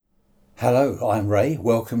Hello, I'm Ray.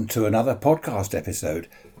 Welcome to another podcast episode.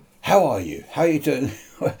 How are you? How are you doing?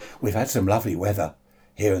 We've had some lovely weather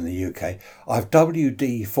here in the UK. I've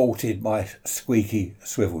WD-40'd my squeaky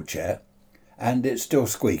swivel chair and it's still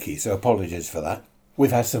squeaky, so apologies for that.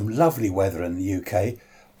 We've had some lovely weather in the UK,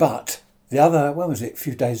 but a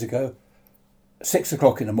few days ago, 6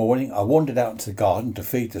 o'clock in the morning, I wandered out into the garden to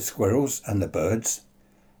feed the squirrels and the birds,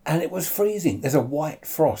 and it was freezing. There's a white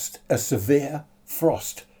frost, a severe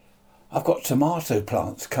frost. I've got tomato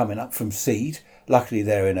plants coming up from seed. Luckily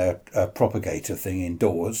they're in a propagator thing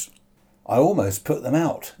indoors. I almost put them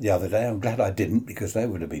out the other day. I'm glad I didn't because they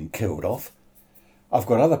would have been killed off. I've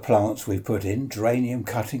got other plants we've put in, geranium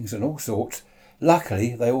cuttings and all sorts.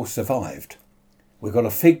 Luckily they all survived. We've got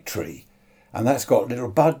a fig tree and that's got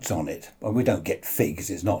little buds on it. Well, we don't get figs,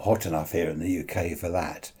 it's not hot enough here in the UK for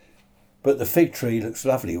that. But the fig tree looks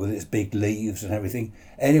lovely with its big leaves and everything.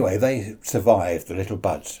 Anyway, they survived, the little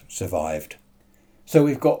buds survived. So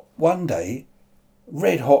we've got one day,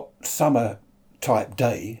 red hot summer type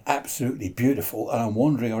day, absolutely beautiful, and I'm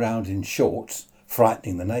wandering around in shorts,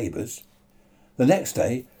 frightening the neighbours. The next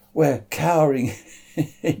day, we're cowering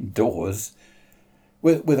indoors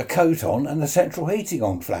with a coat on and the central heating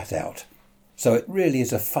on flat out. So it really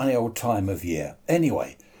is a funny old time of year.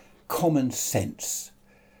 Anyway, common sense.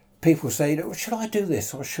 People say, should I do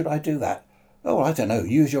this or should I do that? Oh, I don't know.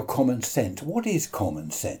 Use your common sense. What is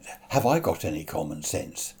common sense? Have I got any common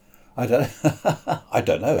sense? I don't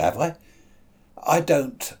know, have I? I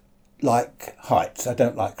don't like heights. I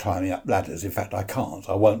don't like climbing up ladders. In fact, I can't.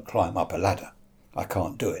 I won't climb up a ladder. I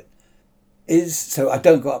can't do it. So I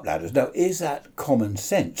don't go up ladders. Now, is that common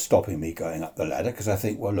sense stopping me going up the ladder? Because I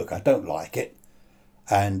think, well, look, I don't like it.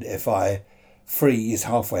 And if I freeze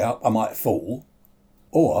halfway up, I might fall.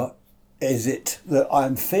 Or is it that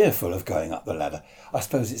I'm fearful of going up the ladder? I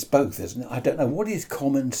suppose it's both, isn't it? I don't know. What is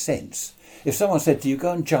common sense? If someone said to you,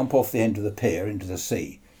 go and jump off the end of the pier into the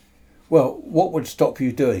sea, well, what would stop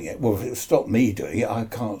you doing it? Well, if it would stop me doing it, I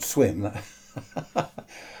can't swim.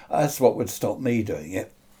 That's what would stop me doing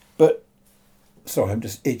it. But, sorry, I'm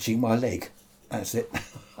just itching my leg. That's it.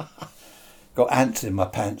 Got ants in my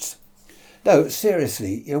pants. No,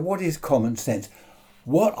 seriously, what is common sense?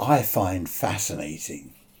 What I find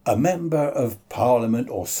fascinating, a member of parliament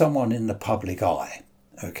or someone in the public eye,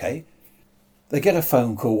 okay, they get a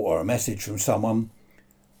phone call or a message from someone,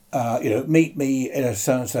 meet me in a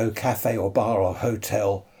so-and-so cafe or bar or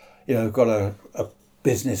hotel, got a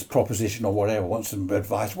business proposition or whatever, want some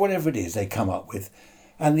advice, whatever it is they come up with.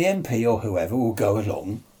 And the MP or whoever will go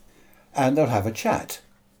along and they'll have a chat.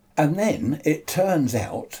 And then it turns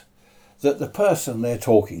out that the person they're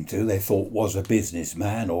talking to, they thought was a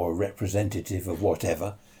businessman or a representative of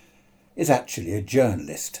whatever, is actually a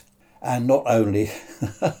journalist. And not only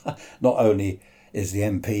is the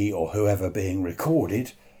MP or whoever being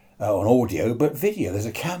recorded on audio, but video. There's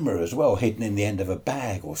a camera as well hidden in the end of a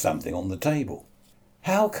bag or something on the table.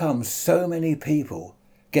 How come so many people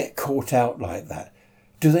get caught out like that?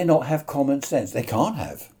 Do they not have common sense? They can't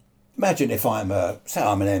have. Imagine if I'm an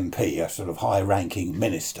MP, a sort of high-ranking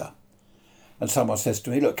minister, and someone says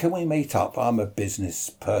to me, look, can we meet up? I'm a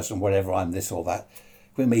business person, whatever, I'm this or that.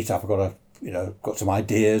 Can we meet up? I've got some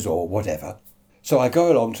ideas or whatever. So I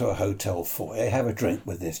go along to a hotel foyer, have a drink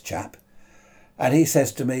with this chap, and he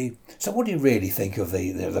says to me, so what do you really think of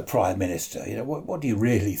the Prime Minister? What do you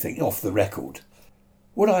really think off the record?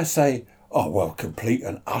 Would I say, oh, well, complete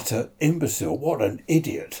and utter imbecile, what an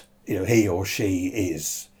idiot, he or she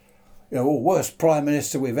is. Worst Prime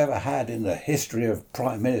Minister we've ever had in the history of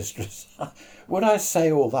Prime Ministers. Would I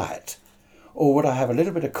say all that? Or would I have a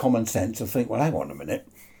little bit of common sense and think, well, hang on a minute.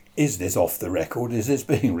 Is this off the record? Is this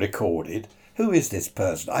being recorded? Who is this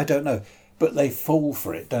person? I don't know. But they fall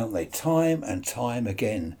for it, don't they? Time and time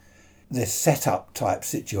again. This set-up type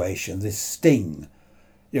situation, this sting,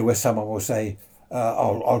 where someone will say,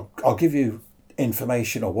 I'll give you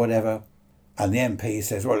information or whatever. And the MP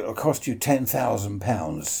says, well, it'll cost you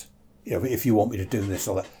 £10,000. If you want me to do this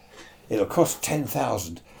or that, it'll cost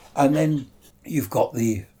 10,000. And then you've got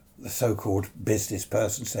the so-called business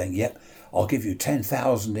person saying, yep, I'll give you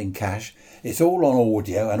 10,000 in cash. It's all on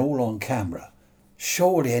audio and all on camera.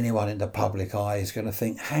 Surely anyone in the public eye is going to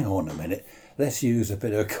think, hang on a minute, let's use a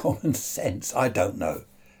bit of common sense. I don't know.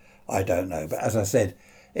 But as I said,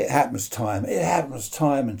 it happens time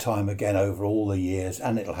and time again over all the years,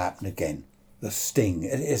 and it'll happen again. The sting.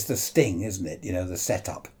 It's the sting, isn't it? The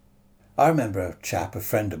setup. I remember a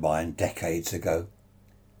friend of mine, decades ago.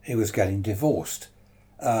 He was getting divorced.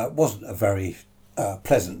 Wasn't a very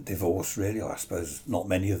pleasant divorce, really. I suppose not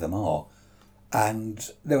many of them are. And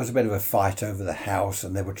there was a bit of a fight over the house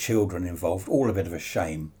and there were children involved, all a bit of a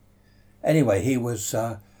shame. Anyway, he was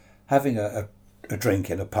having a drink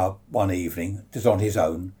in a pub one evening, just on his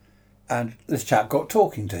own, and this chap got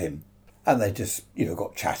talking to him. And they just,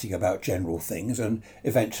 got chatting about general things. And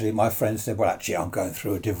eventually my friend said, well, actually, I'm going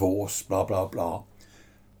through a divorce, blah, blah, blah.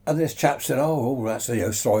 And this chap said, oh, that's,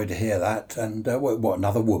 sorry to hear that. And what,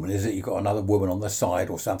 another woman, is it? You got another woman on the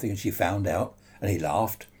side or something? And she found out. And he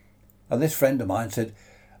laughed. And this friend of mine said,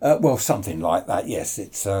 well, something like that. Yes,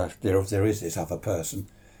 it's there is this other person.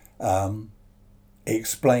 He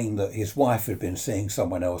explained that his wife had been seeing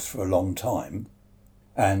someone else for a long time.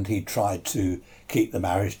 And he tried to keep the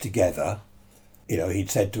marriage together. He'd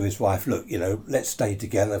said to his wife, look, let's stay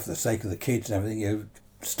together for the sake of the kids and everything.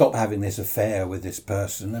 Stop having this affair with this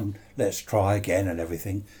person and let's try again and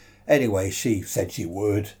everything. Anyway, she said she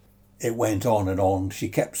would. It went on and on. She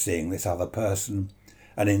kept seeing this other person.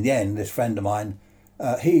 And in the end, this friend of mine,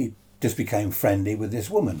 he just became friendly with this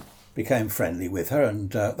woman, became friendly with her,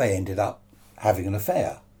 and they ended up having an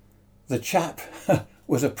affair. The chap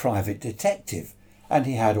was a private detective. And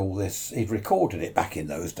he had all this, he'd recorded it back in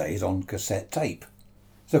those days on cassette tape.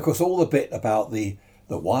 So, of course, all the bit about the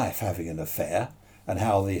wife having an affair and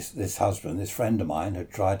how this husband, this friend of mine, had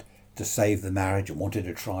tried to save the marriage and wanted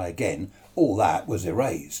to try again, all that was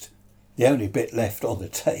erased. The only bit left on the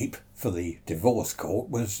tape for the divorce court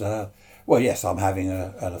was, well, yes, I'm having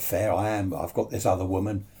an affair, I've got this other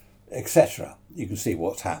woman, etc. You can see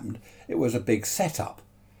what's happened. It was a big setup.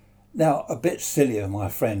 Now, a bit silly of my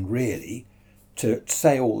friend, really, to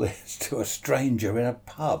say all this to a stranger in a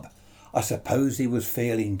pub. I suppose he was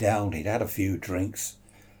feeling down. He'd had a few drinks.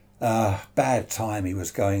 Bad time he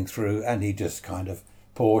was going through, and he just kind of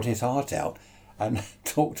poured his heart out and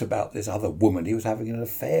talked about this other woman he was having an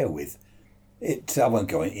affair with. I won't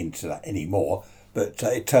go into that anymore, but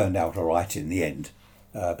it turned out all right in the end,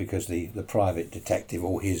 because the private detective,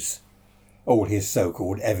 all his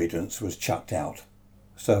so-called evidence was chucked out.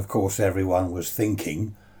 So, of course, everyone was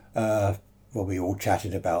thinking, well, we all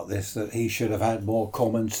chatted about this, that he should have had more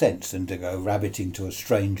common sense than to go rabbiting to a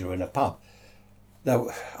stranger in a pub.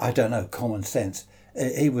 Though, I don't know, common sense.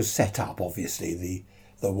 He was set up, obviously.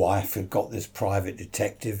 The wife had got this private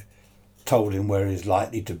detective, told him where he's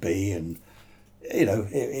likely to be, and,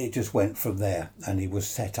 it just went from there, and he was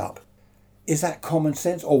set up. Is that common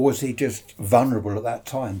sense, or was he just vulnerable at that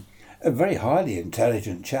time? A very highly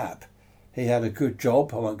intelligent chap. He had a good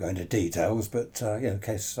job. I won't go into details, but in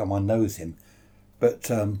case someone knows him. But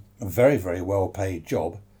a very, very well-paid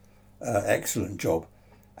job, excellent job,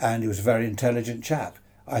 and he was a very intelligent chap.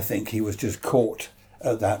 I think he was just caught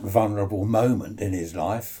at that vulnerable moment in his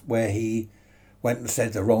life where he went and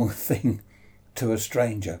said the wrong thing to a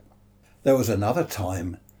stranger. There was another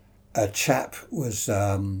time a chap was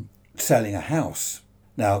selling a house.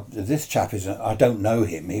 Now, this chap I don't know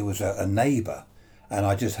him. He was a neighbour. And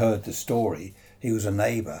I just heard the story. He was a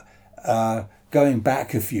neighbour. Going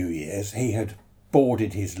back a few years, he had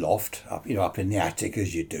boarded his loft up in the attic,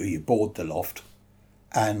 as you do. You board the loft,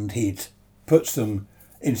 and he'd put some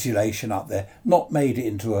insulation up there. Not made it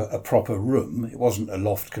into a proper room. It wasn't a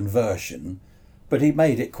loft conversion, but he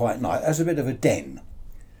made it quite nice as a bit of a den.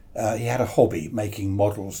 He had a hobby making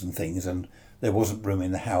models and things, and there wasn't room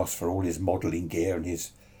in the house for all his modelling gear and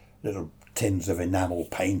his little tins of enamel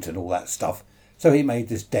paint and all that stuff. So he made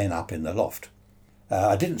this den up in the loft.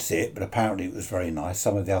 I didn't see it, but apparently it was very nice.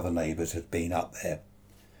 Some of the other neighbours had been up there.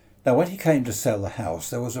 Now, when he came to sell the house,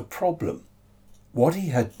 there was a problem. What he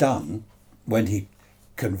had done when he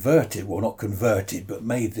converted, well, not converted, but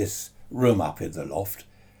made this room up in the loft,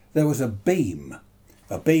 there was a beam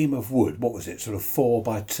of wood. What was it? Sort of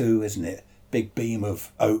 4x2, isn't it? Big beam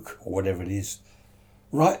of oak or whatever it is,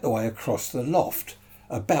 right the way across the loft,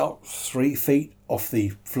 about 3 feet off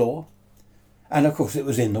the floor. And of course it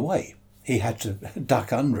was in the way. He had to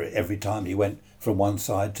duck under it every time he went from one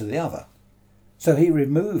side to the other. So he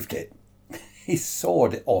removed it. He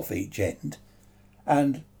sawed it off each end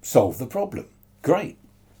and solved the problem. Great.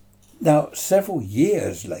 Now, several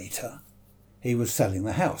years later, he was selling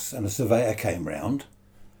the house and a surveyor came round,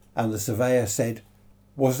 and the surveyor said,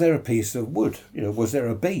 was there a piece of wood? Was there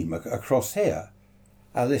a beam across here?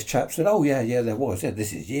 And this chap said, oh, yeah, there was. Yeah,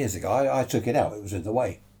 this is years ago. I took it out. It was in the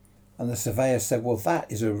way. And the surveyor said, well,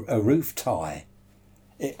 that is a roof tie.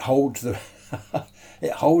 It holds the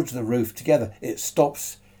it holds the roof together. It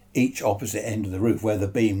stops each opposite end of the roof where the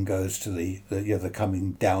beam goes to the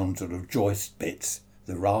coming down sort of joist bits,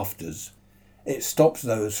 the rafters. It stops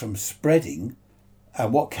those from spreading.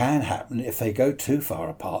 And what can happen if they go too far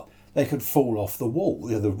apart, they could fall off the wall.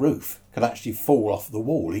 The roof could actually fall off the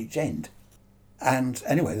wall each end. And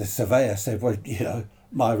anyway, the surveyor said, well,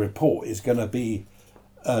 my report is going to be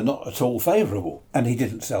not at all favourable. And he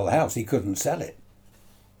didn't sell the house. He couldn't sell it.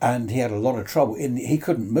 And he had a lot of trouble. He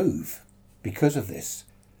couldn't move because of this.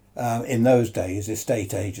 In those days,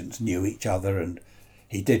 estate agents knew each other, and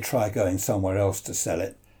he did try going somewhere else to sell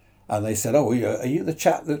it. And they said, "Oh, are you the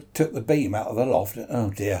chap that took the beam out of the loft?" Oh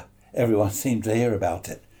dear, everyone seemed to hear about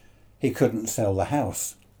it. He couldn't sell the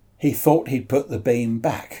house. He thought he'd put the beam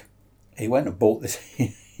back. He went and bought this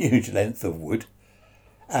huge length of wood,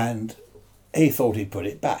 and he thought he'd put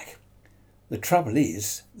it back. The trouble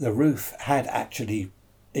is, the roof had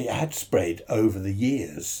spread over the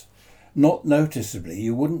years. Not noticeably.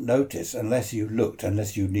 You wouldn't notice unless you looked,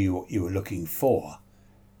 unless you knew what you were looking for.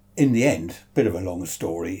 In the end, bit of a long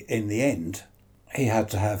story, in the end, he had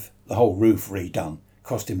to have the whole roof redone.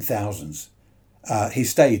 Cost him thousands. He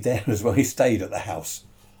stayed there as well. He stayed at the house.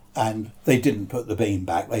 And they didn't put the beam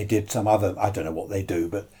back. They did some other, I don't know what they do,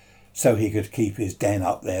 but so he could keep his den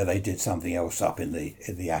up there, they did something else up in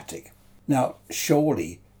the attic. Now,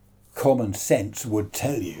 surely common sense would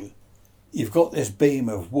tell you, you've got this beam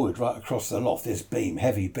of wood right across the loft, this beam,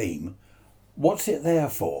 heavy beam. What's it there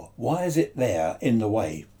for? Why is it there in the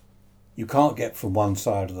way? You can't get from one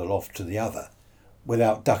side of the loft to the other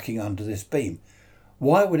without ducking under this beam.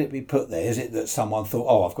 Why would it be put there? Is it that someone thought,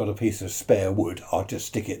 oh, I've got a piece of spare wood, I'll just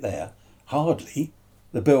stick it there? Hardly.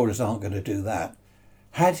 The builders aren't going to do that.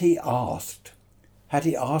 Had he asked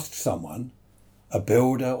someone, a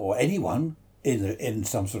builder or anyone in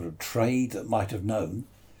some sort of trade that might have known,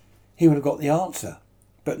 he would have got the answer.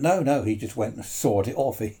 But no, he just went and sawed it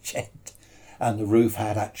off each end, and the roof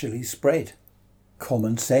had actually spread.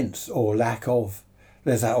 Common sense, or lack of.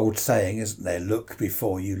 There's that old saying, isn't there? Look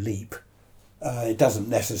before you leap. It doesn't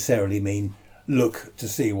necessarily mean look to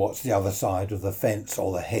see what's the other side of the fence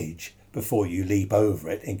or the hedge before you leap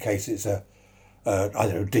over it in case it's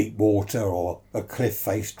deep water or a cliff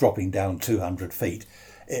face dropping down 200 feet.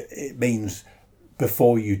 It means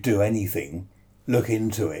before you do anything, look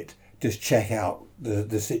into it. Just check out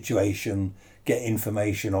the situation, get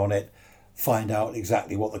information on it, find out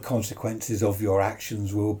exactly what the consequences of your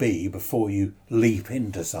actions will be before you leap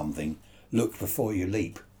into something. Look before you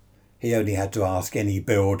leap. He only had to ask any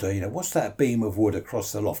builder, what's that beam of wood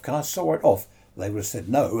across the loft? Can I saw it off? They would have said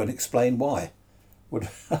no and explained why. Would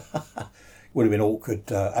have been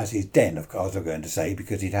awkward as his den, of course, I'm going to say,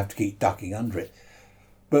 because he'd have to keep ducking under it.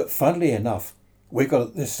 But funnily enough, we've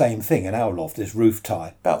got the same thing in our loft, this roof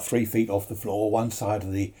tie, about 3 feet off the floor, one side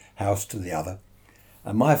of the house to the other.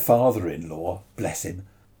 And my father-in-law, bless him,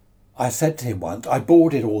 I said to him once, I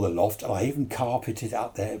boarded all the loft, and I even carpeted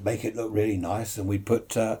up there, make it look really nice, and we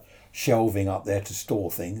put shelving up there to store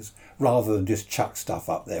things, rather than just chuck stuff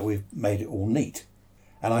up there. We've made it all neat.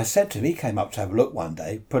 And I said to him, he came up to have a look one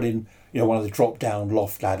day, put in, one of the drop-down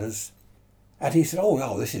loft ladders, and he said,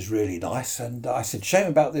 oh, this is really nice. And I said, shame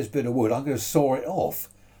about this bit of wood, I'm going to saw it off.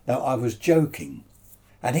 Now, I was joking,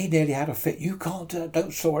 and he nearly had a fit. You can't,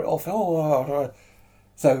 don't saw it off.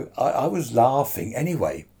 So I was laughing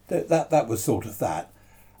anyway. That was sort of that.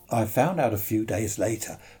 I found out a few days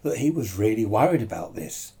later that he was really worried about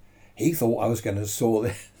this. He thought I was going to saw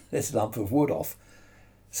this lump of wood off.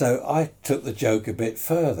 So I took the joke a bit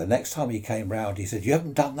further. Next time he came round, he said, you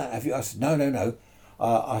haven't done that, have you? I said, no.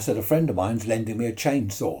 I said, a friend of mine's lending me a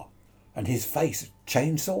chainsaw. And his face,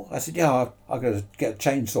 chainsaw? I said, yeah, I'm going to get a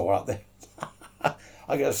chainsaw up there.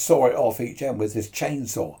 I'm going to saw it off each end with this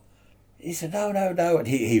chainsaw. He said, no. And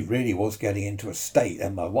he really was getting into a state.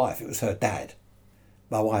 And my wife, it was her dad.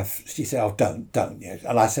 My wife, she said, oh, don't. Yeah.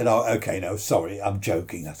 And I said, oh, okay, no, sorry, I'm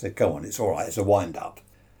joking. I said, go on, it's all right, it's a wind-up.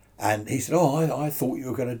 And he said, oh, I thought you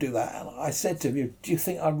were going to do that. And I said to him, do you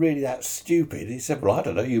think I'm really that stupid? He said, well, I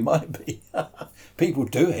don't know, you might be. People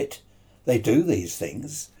do it. They do these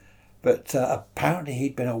things. But apparently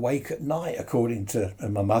he'd been awake at night, according to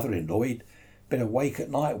my mother-in-law. He'd been awake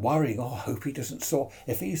at night worrying, I hope he doesn't saw.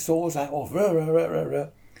 If he saws that off,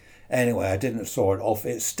 Anyway, I didn't saw it off.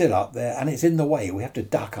 It's still up there and it's in the way. We have to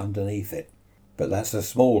duck underneath it. But that's a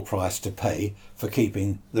small price to pay for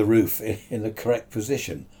keeping the roof in the correct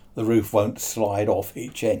position. The roof won't slide off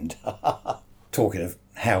each end. Talking of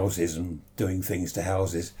houses and doing things to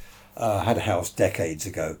houses, I had a house decades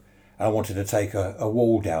ago. I wanted to take a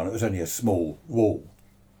wall down. It was only a small wall.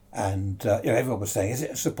 And everyone was saying, is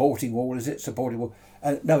it a supporting wall? Is it a supporting wall?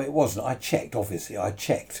 No, it wasn't. I checked, obviously. I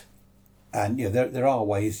checked. And there are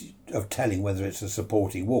ways of telling whether it's a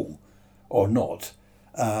supporting wall or not.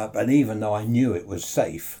 And even though I knew it was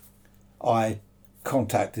safe, I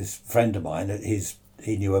contacted this friend of mine.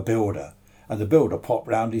 He knew a builder, and the builder popped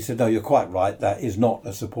round. He said, no, you're quite right. That is not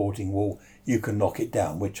a supporting wall. You can knock it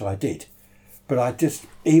down, which I did. But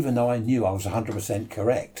even though I knew I was 100%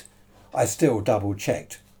 correct, I still double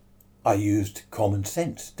checked. I used common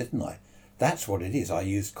sense, didn't I? That's what it is. I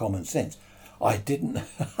used common sense. I didn't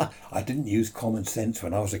I didn't use common sense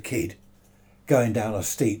when I was a kid, going down a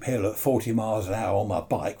steep hill at 40 miles an hour on my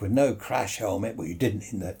bike with no crash helmet. Well, you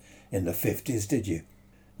didn't in the 50s, did you?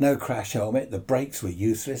 No crash helmet, the brakes were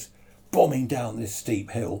useless, bombing down this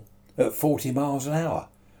steep hill at 40 miles an hour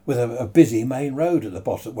with a busy main road at the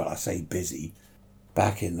bottom. Well, I say busy.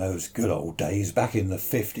 Back in those good old days, back in the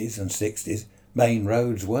 50s and 60s, main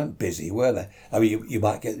roads weren't busy, were they? I mean, you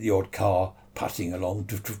might get the odd car putting along.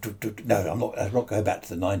 No, I'm not going back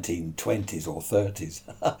to the 1920s or 30s.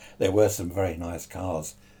 There were some very nice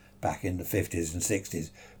cars back in the 50s and 60s,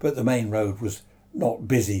 but the main road was not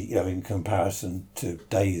busy, in comparison to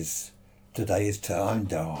today's time.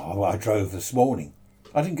 I drove this morning.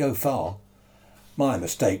 I didn't go far. My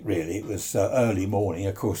mistake, really. It was early morning.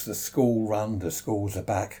 Of course, the school run, the schools are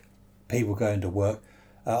back, people going to work.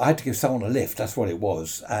 I had to give someone a lift, that's what it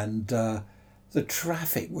was. And the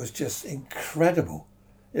traffic was just incredible.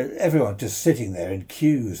 Everyone just sitting there in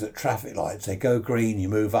queues at traffic lights. They go green, you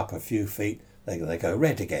move up a few feet, they go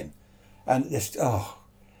red again. And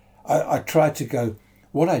I tried to go,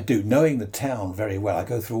 what I do, knowing the town very well, I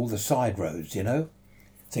go through all the side roads,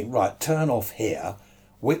 think, right, turn off here,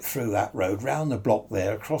 whip through that road, round the block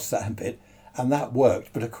there, across that bit, and that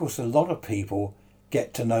worked. But of course, a lot of people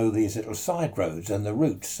get to know these little side roads and the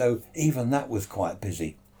routes, so even that was quite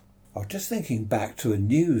busy. I was just thinking back to a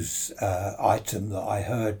news item that I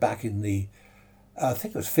heard back in the, I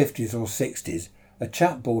think it was 50s or 60s. A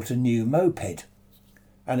chap bought a new moped,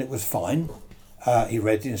 and it was fine. He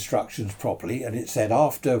read the instructions properly, and it said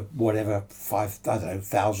after whatever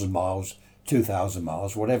 1,000 miles, 2,000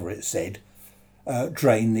 miles, whatever it said,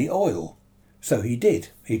 drain the oil. So he did.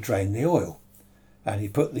 He drained the oil, and he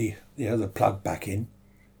put the plug back in,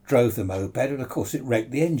 drove the moped, and of course it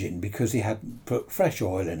wrecked the engine because he hadn't put fresh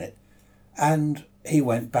oil in it. And he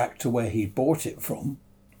went back to where he bought it from,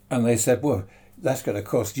 and they said, well, that's going to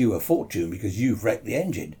cost you a fortune because you've wrecked the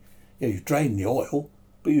engine. You've drained the oil,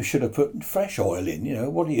 but you should have put fresh oil in.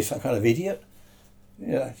 What are you, some kind of idiot?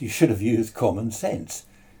 You should have used common sense.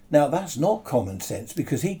 Now, that's not common sense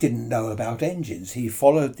because he didn't know about engines. He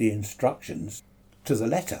followed the instructions to the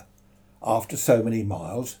letter. After so many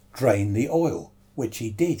miles, drain the oil, which he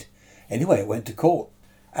did. Anyway, it went to court,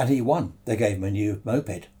 and he won. They gave him a new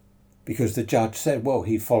moped because the judge said, well,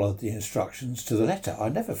 he followed the instructions to the letter. I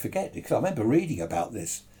never forget, because I remember reading about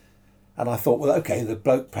this, and I thought, well, okay, the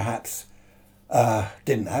bloke perhaps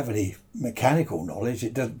didn't have any mechanical knowledge.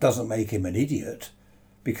 It doesn't make him an idiot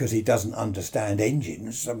because he doesn't understand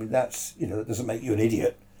engines. I mean, that's, it doesn't make you an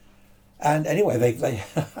idiot. And anyway, they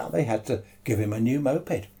they had to give him a new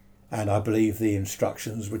moped, and I believe the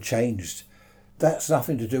instructions were changed. That's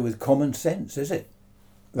nothing to do with common sense, is it?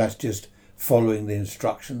 That's just following the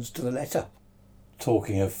instructions to the letter.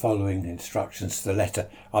 Talking of following instructions to the letter,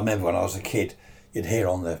 I remember when I was a kid, you'd hear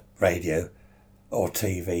on the radio or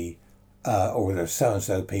TV, or the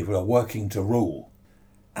so-and-so people are working to rule.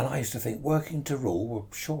 And I used to think, working to rule, well,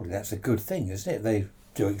 surely that's a good thing, isn't it? They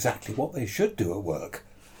do exactly what they should do at work.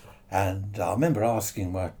 And I remember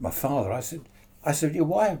asking my father, I said,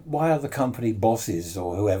 why are the company bosses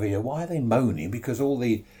or whoever, why are they moaning because all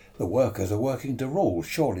the workers are working to rule?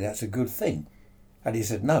 Surely that's a good thing. And he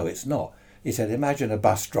said, no, it's not. He said, imagine a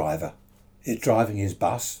bus driver. He's driving his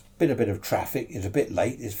bus, been a bit of traffic, he's a bit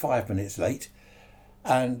late, he's 5 minutes late,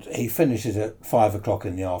 and he finishes at 5 o'clock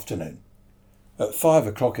in the afternoon. At 5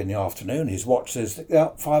 o'clock in the afternoon, his watch says,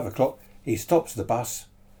 5 o'clock, he stops the bus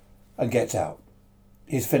and gets out.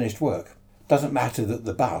 He's finished work. Doesn't matter that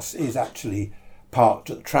the bus is actually parked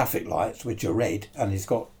at the traffic lights, which are red, and he's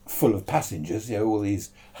got full of passengers, all these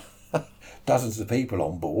dozens of people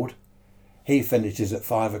on board. He finishes at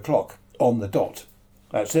 5 o'clock on the dot.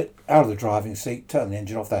 That's it. Out of the driving seat, turn the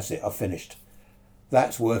engine off, that's it, I've finished.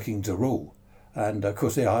 That's working to rule. And of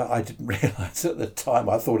course, I didn't realise at the time,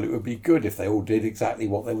 I thought it would be good if they all did exactly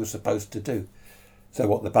what they were supposed to do. So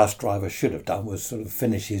what the bus driver should have done was sort of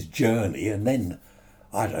finish his journey and then,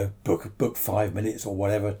 I don't know, book 5 minutes or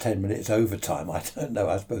whatever, 10 minutes overtime. I don't know.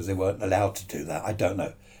 I suppose they weren't allowed to do that. I don't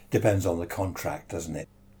know. Depends on the contract, doesn't it?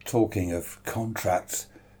 Talking of contracts,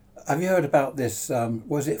 have you heard about this,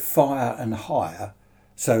 was it fire and hire?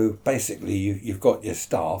 So basically you've got your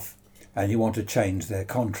staff and you want to change their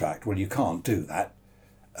contract. Well, you can't do that.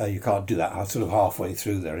 You can't do that sort of halfway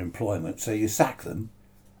through their employment. So you sack them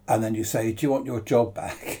and then you say, do you want your job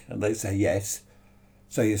back? And they say yes.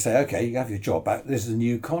 So you say, okay, you have your job back. This is a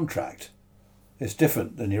new contract. It's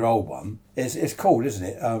different than your old one. It's called, isn't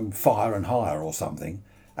it, fire and hire or something.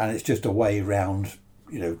 And it's just a way round,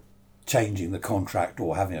 changing the contract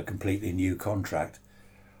or having a completely new contract.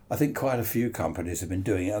 I think quite a few companies have been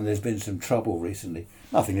doing it, and there's been some trouble recently.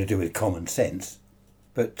 Nothing to do with common sense,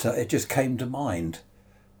 but it just came to mind.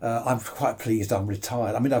 I'm quite pleased I'm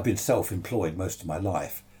retired. I mean, I've been self-employed most of my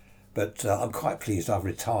life, but I'm quite pleased I've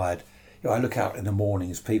retired. I look out in the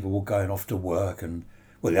mornings, people were going off to work, and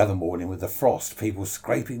the other morning with the frost, people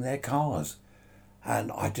scraping their cars.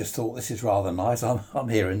 And I just thought, this is rather nice. I'm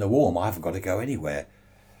here in the warm. I haven't got to go anywhere.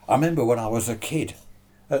 I remember when I was a kid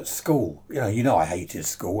at school. You know I hated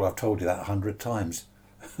school. I've told you that 100 times.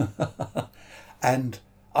 And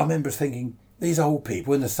I remember thinking, these old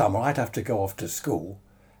people in the summer, I'd have to go off to school.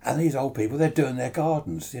 And these old people, they're doing their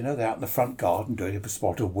gardens. They're out in the front garden doing a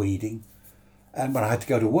spot of weeding. And when I had to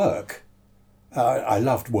go to work, I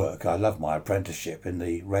loved work. I loved my apprenticeship in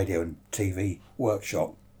the radio and TV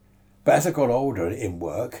workshop. But as I got older in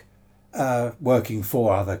work, working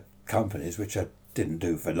for other companies, which I didn't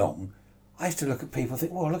do for long, I used to look at people and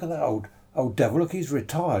think, well, look at that old devil. Look, he's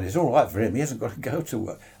retired. It's all right for him. He hasn't got to go to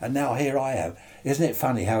work. And now here I am. Isn't it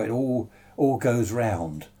funny how it all goes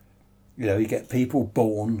round? You get people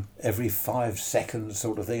born every 5 seconds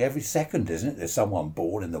sort of thing. Every second, isn't it? There's someone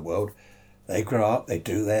born in the world. They grow up, they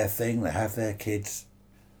do their thing, they have their kids.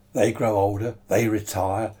 They grow older, they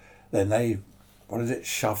retire, then they,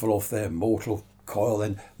 shuffle off their mortal coil,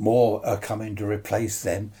 then more are coming to replace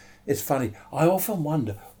them. It's funny, I often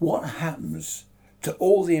wonder what happens to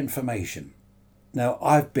all the information. Now,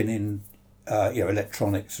 I've been in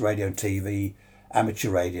electronics, radio and TV, amateur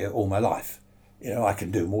radio all my life. I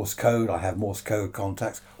can do Morse code, I have Morse code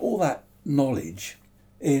contacts. All that knowledge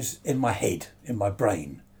is in my head, in my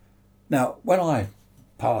brain. Now, when I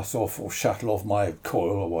pass off or shuttle off my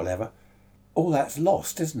coil or whatever, all that's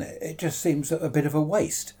lost, isn't it? It just seems a bit of a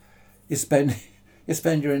waste. You spend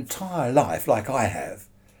your entire life, like I have,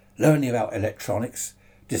 learning about electronics,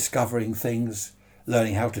 discovering things,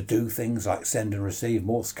 learning how to do things like send and receive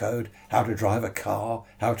Morse code, how to drive a car,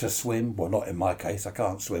 how to swim. Well, not in my case, I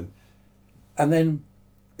can't swim. And then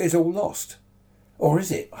it's all lost. Or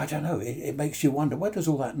is it? I don't know. It makes you wonder, where does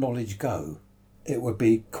all that knowledge go? It would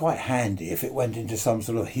be quite handy if it went into some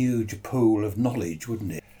sort of huge pool of knowledge,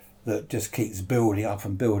 wouldn't it? That just keeps building up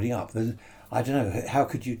and building up. Then I don't know, how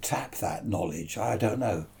could you tap that knowledge? I don't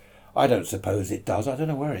know. I don't suppose it does. I don't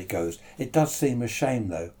know where it goes. It does seem a shame,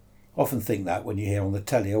 though. Often think that when you hear on the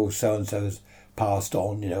telly, oh, so-and-so's passed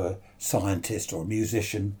on, a scientist or a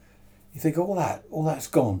musician. You think, all that's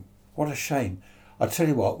gone. What a shame. I tell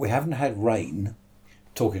you what, we haven't had rain,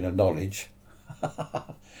 talking of knowledge,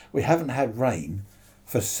 we haven't had rain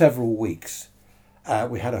for several weeks.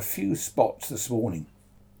 We had a few spots this morning.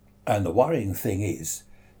 And the worrying thing is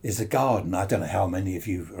the garden. I don't know how many of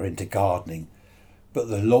you are into gardening, but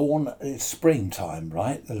the lawn, it's springtime,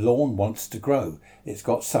 right? The lawn wants to grow. It's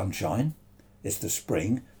got sunshine. It's the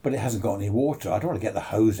spring, but it hasn't got any water. I don't want to get the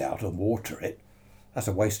hose out and water it. That's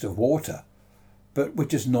a waste of water. But we're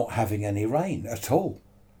just not having any rain at all.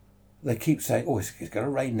 They keep saying, oh, it's going to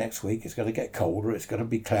rain next week, it's going to get colder, it's going to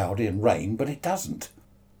be cloudy and rain, but it doesn't.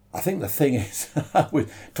 I think the thing is, we're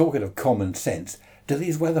talking of common sense, do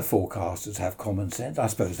these weather forecasters have common sense? I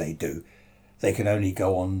suppose they do. They can only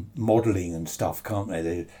go on modelling and stuff, can't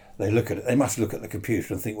they? They look at it, they must look at the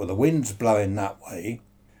computer and think, well, the wind's blowing that way,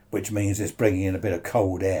 which means it's bringing in a bit of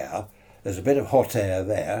cold air. There's a bit of hot air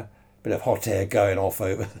there, a bit of hot air going off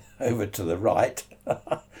over to the right.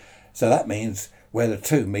 So that means where the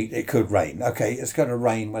two meet, it could rain. Okay, it's going to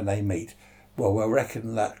rain when they meet. Well, we'll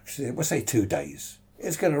reckon that, we'll say 2 days.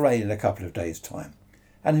 It's going to rain in a couple of days' time.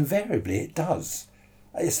 And invariably it does.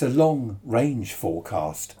 It's the long range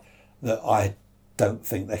forecast that I don't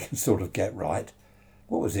think they can sort of get right.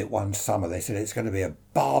 What was it one summer? They said it's going to be a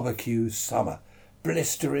barbecue summer.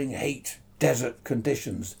 Blistering heat, desert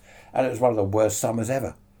conditions. And it was one of the worst summers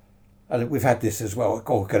ever. And we've had this as well. It's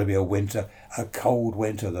going to be a winter, a cold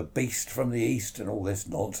winter, the beast from the east and all this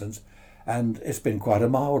nonsense. And it's been quite a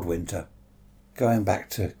mild winter. Going back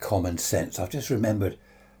to common sense, I've just remembered,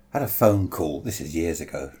 I had a phone call, this is years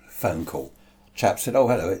ago, phone call. Chap said, oh,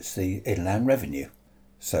 hello, it's the Inland Revenue.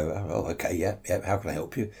 So, oh, okay, yeah, how can I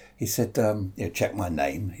help you? He said, check my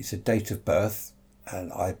name. He said, date of birth.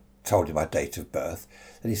 And I told him my date of birth.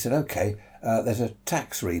 And he said, okay, there's a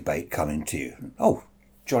tax rebate coming to you. Oh,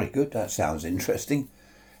 jolly good, that sounds interesting.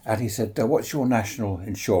 And he said, what's your national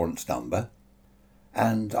insurance number?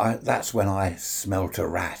 And that's when I smelt a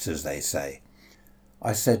rat, as they say.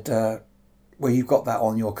 I said, well, you've got that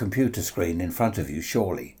on your computer screen in front of you,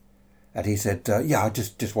 surely. And he said, yeah, I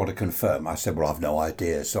just want to confirm. I said, well, I've no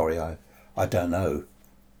idea, sorry, I don't know.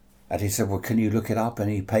 And he said, well, can you look it up,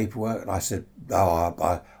 any paperwork? And I said,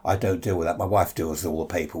 oh, I don't deal with that. My wife deals with all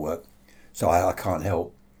the paperwork. so I can't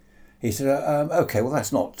help. He said, OK, well,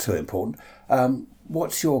 that's not too important.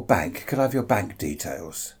 What's your bank? Could I have your bank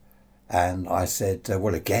details? And I said,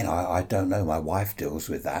 well, again, I don't know. My wife deals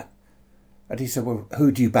with that. And he said, well,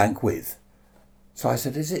 who do you bank with? So I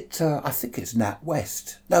said, is it, I think it's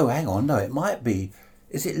NatWest. No, hang on, no, it might be,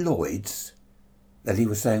 is it Lloyd's? Then he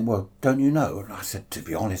was saying, well, don't you know? And I said, to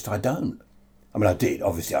be honest, I don't. I mean, I did,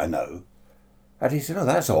 obviously I know. And he said, oh,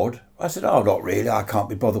 that's odd. I said, oh, not really, I can't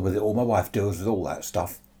be bothered with it all. My wife deals with all that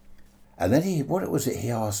stuff. And then what was it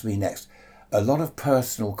he asked me next? A lot of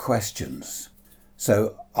personal questions.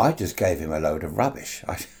 So I just gave him a load of rubbish.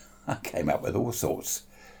 I came up with all sorts.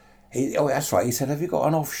 Oh, that's right. He said, have you got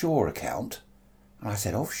an offshore account? And I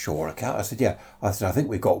said, offshore account? I said, yeah. I said, I think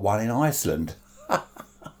we've got one in Iceland.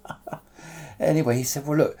 Anyway, he said,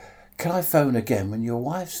 well, look, can I phone again when your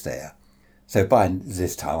wife's there? So by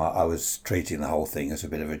this time, I was treating the whole thing as a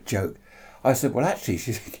bit of a joke. I said, well, actually,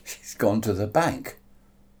 she's gone to the bank.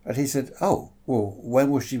 And he said, oh, well,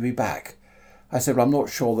 when will she be back? I said, well, I'm not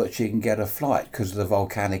sure that she can get a flight because of the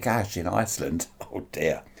volcanic ash in Iceland. Oh,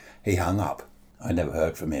 dear. He hung up. I never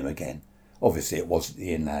heard from him again. Obviously, it wasn't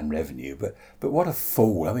the Inland Revenue, but what a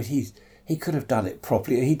fool. I mean, he could have done it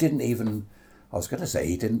properly. He didn't even, I was going to say,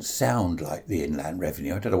 he didn't sound like the Inland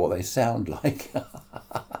Revenue. I don't know what they sound like.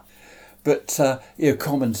 But,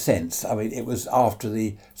 common sense. I mean, it was after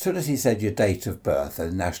as soon as he said your date of birth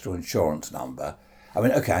and national insurance number. I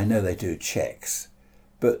mean, OK, I know they do checks,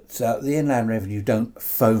 but the Inland Revenue don't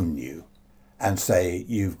phone you and say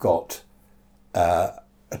you've got a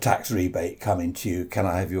tax rebate coming to you, can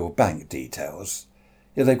I have your bank details?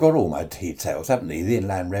 Yeah, they've got all my details, haven't they? The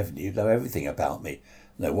Inland Revenue know everything about me.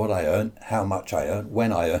 Know what I earned, how much I earned,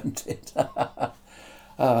 when I earned it.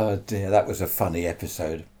 Oh dear, that was a funny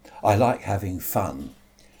episode. I like having fun.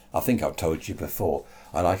 I think I've told you before,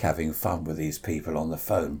 I like having fun with these people on the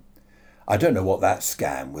phone. I don't know what that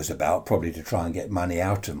scam was about, probably to try and get money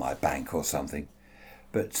out of my bank or something.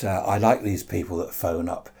 But I like these people that phone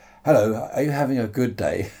up. Hello, are you having a good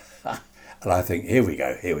day? And I think, here we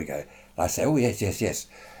go. And I say, oh, yes.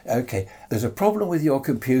 OK, there's a problem with your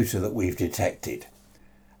computer that we've detected.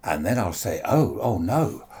 And then I'll say, oh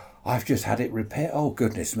no, I've just had it repaired. Oh,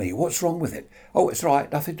 goodness me, what's wrong with it? Oh, it's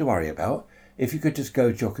right, nothing to worry about. If you could just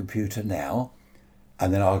go to your computer now,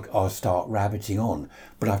 and then I'll start rabbiting on.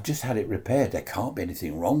 But I've just had it repaired. There can't be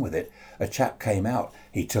anything wrong with it. A chap came out,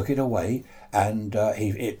 he took it away, and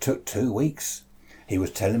it took 2 weeks. He was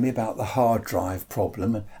telling me about the hard drive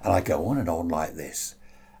problem, and I go on and on like this.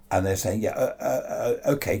 And they're saying,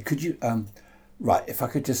 OK, could you, right, if I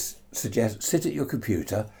could just suggest, sit at your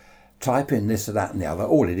computer, type in this or that and the other.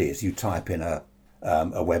 All it is, you type in a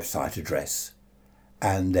website address,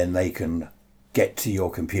 and then they can get to your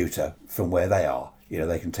computer from where they are. You know,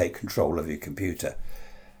 they can take control of your computer.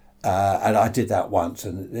 And I did that once,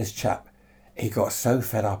 and this chap, he got so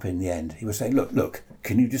fed up in the end. He was saying, look,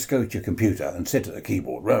 can you just go to your computer and sit at the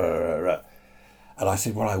keyboard? And I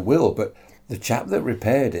said, well, I will. But the chap that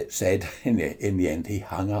repaired it said in the end, he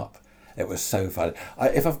hung up. It was so funny.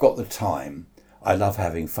 If I've got the time, I love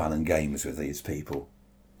having fun and games with these people.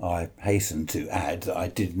 I hasten to add that I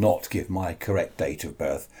did not give my correct date of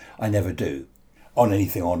birth. I never do. On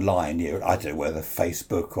anything online, I don't know whether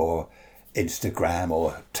Facebook or Instagram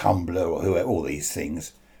or Tumblr or whoever, all these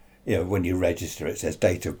things. When you register, it says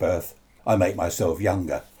date of birth. I make myself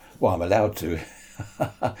younger. Well, I'm allowed to.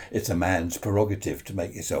 It's a man's prerogative to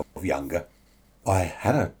make yourself younger. I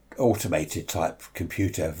had an automated type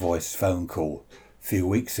computer voice phone call a few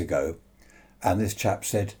weeks ago, and this chap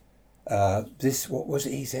said, what was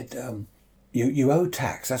it? He said, you owe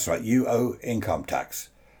tax. That's right, you owe income tax.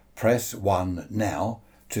 Press 1 now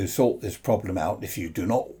to sort this problem out. If you do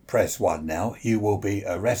not press 1 now, you will be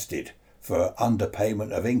arrested for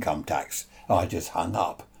underpayment of income tax. I just hung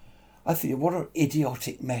up. I think, what an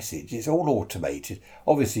idiotic message. It's all automated.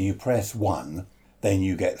 Obviously, you press 1, then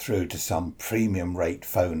you get through to some premium rate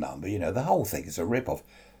phone number. The whole thing is a rip-off.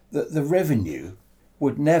 The revenue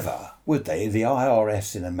would never, would they, the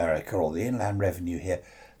IRS in America or the Inland Revenue here,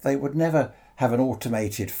 they would never have an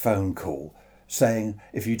automated phone call saying,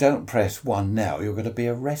 if you don't press 1 now, you're going to be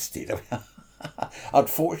arrested.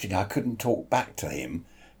 Unfortunately, I couldn't talk back to him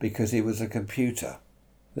because he was a computer.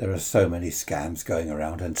 There are so many scams going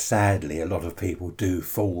around, and sadly, a lot of people do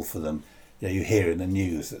fall for them. You hear in the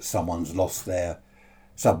news that someone's lost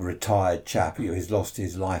some retired chap, he's lost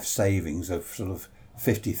his life savings of sort of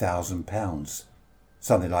 £50,000,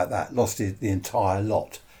 something like that, lost the entire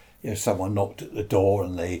lot. Someone knocked at the door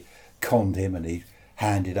and they conned him and he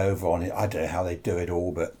handed over on it. I don't know how they do it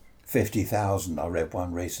all, but 50,000, I read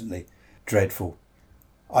one recently. Dreadful.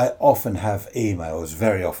 I often have emails,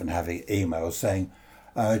 very often have emails saying,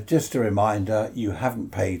 just a reminder, you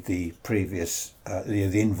haven't paid the previous,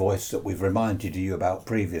 the invoice that we've reminded you about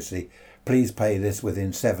previously. Please pay this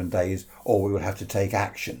within 7 days or we will have to take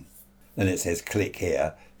action. Then it says click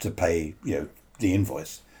here to pay, the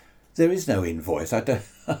invoice. There is no invoice. I don't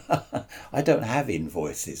I don't have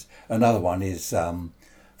invoices. Another one is,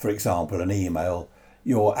 for example, an email.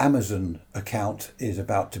 Your Amazon account is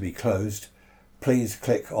about to be closed. Please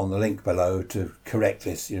click on the link below to correct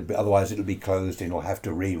this. Otherwise it'll be closed and you'll have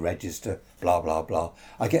to re-register, blah, blah, blah.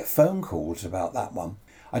 I get phone calls about that one.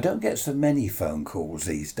 I don't get so many phone calls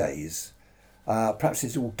these days. Perhaps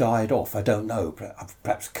it's all died off. I don't know.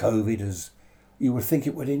 Perhaps COVID has... You would think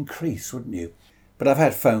it would increase, wouldn't you? But I've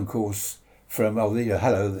had phone calls from,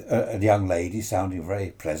 hello, a young lady sounding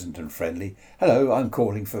very pleasant and friendly. Hello, I'm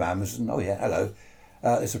calling from Amazon. Oh, yeah, hello.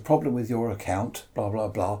 There's a problem with your account, blah, blah,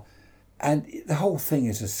 blah. And the whole thing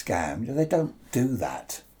is a scam. They don't do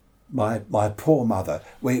that. My poor mother,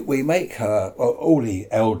 we make her, all the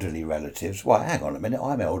elderly relatives, well, hang on a minute,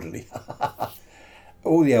 I'm elderly.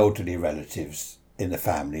 All the elderly relatives in the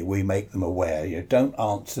family, we make them aware, you don't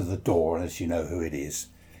answer the door unless you know who it is.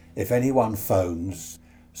 If anyone phones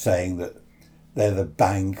saying that they're the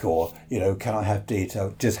bank or, can I have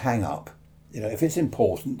details, just hang up. If it's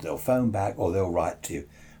important, they'll phone back or they'll write to you.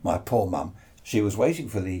 My poor mum, she was waiting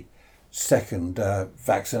for the second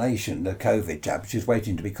vaccination, the COVID jab. She was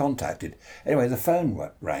waiting to be contacted. Anyway, the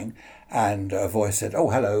phone rang and a voice said, oh,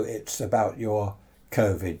 hello, it's about your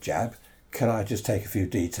COVID jab. Can I just take a few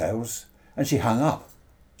details? And she hung up.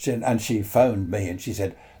 She phoned me and she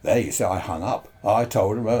said, there you see, I hung up. I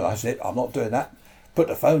told her, I said, I'm not doing that. Put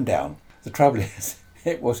the phone down. The trouble is,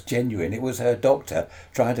 it was genuine. It was her doctor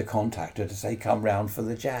trying to contact her to say, come round for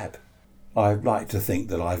the jab. I like to think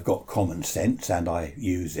that I've got common sense and I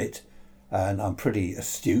use it. And I'm pretty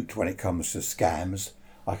astute when it comes to scams.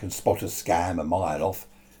 I can spot a scam a mile off.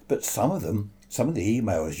 But some of the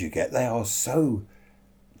emails you get, they are so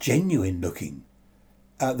genuine looking.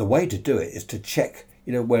 The way to do it is to check,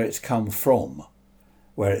 where it's come from.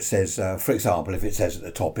 Where it says, for example, if it says at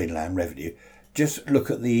the top Inland Revenue, just look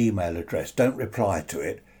at the email address. Don't reply to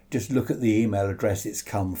it. Just look at the email address it's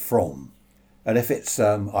come from. And if it's,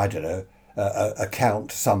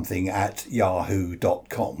 account something at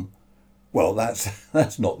yahoo.com, well,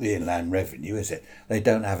 that's not the Inland Revenue, is it? They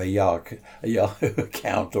don't have a Yahoo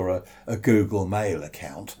account or a Google Mail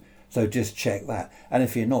account. So just check that. And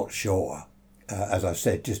if you're not sure, as I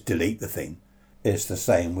said, just delete the thing. It's the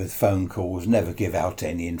same with phone calls. Never give out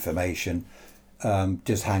any information.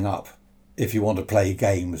 Just hang up. If you want to play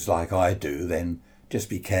games like I do, then just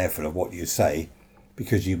be careful of what you say,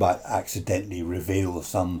 because you might accidentally reveal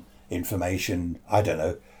some information. I don't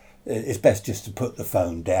know. It's best just to put the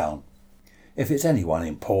phone down. If it's anyone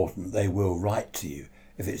important, they will write to you.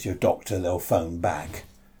 If it's your doctor, they'll phone back.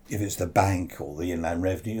 If it's the bank or the Inland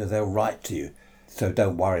Revenue, they'll write to you. So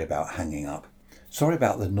don't worry about hanging up. Sorry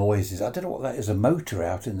about the noises. I don't know what that is, a motor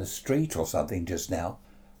out in the street or something just now.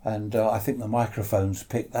 And I think the microphones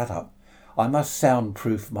picked that up. I must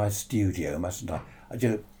soundproof my studio, mustn't I?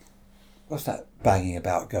 What's that banging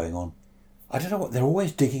about going on? I don't know what, they're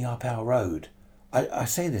always digging up our road. I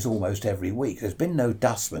say this almost every week. There's been no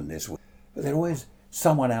dustman this week. But there's always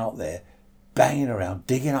someone out there banging around,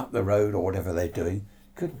 digging up the road or whatever they're doing.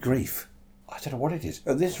 Good grief. I don't know what it is.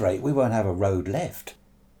 At this rate, we won't have a road left.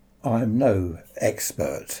 I'm no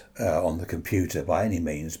expert on the computer by any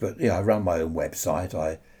means, but I run my own website.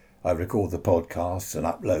 I record the podcasts and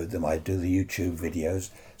upload them. I do the YouTube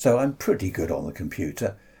videos. So I'm pretty good on the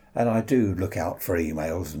computer. And I do look out for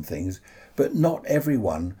emails and things. But not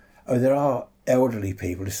everyone. There are elderly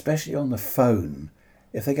people, especially on the phone.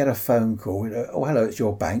 If they get a phone call, oh, hello, it's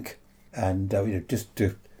your bank. And just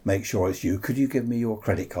to make sure it's you, could you give me your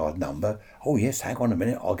credit card number? Oh, yes, hang on a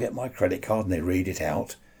minute, I'll get my credit card. And they read it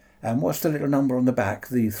out. And what's the little number on the back,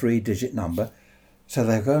 the 3-digit number? So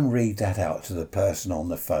they'll go and read that out to the person on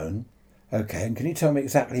the phone. Okay, and can you tell me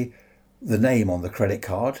exactly the name on the credit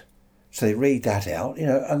card? So they read that out,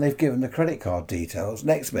 and they've given the credit card details.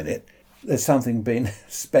 Next minute, there's something being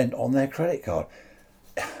spent on their credit card.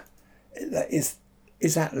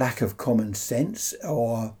 Is that lack of common sense,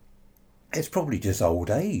 or it's probably just old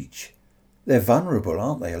age? They're vulnerable,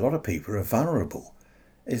 aren't they? A lot of people are vulnerable.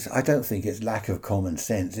 I don't think it's lack of common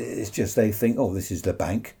sense. It's just they think, oh, this is the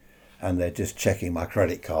bank, and they're just checking my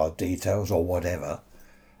credit card details or whatever.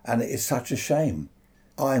 And it is such a shame.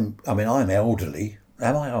 I'm elderly.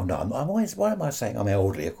 Am I? I'm not. Why am I saying I'm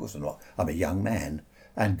elderly? Of course I'm not. I'm a young man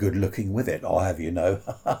and good looking with it, I'll have you know.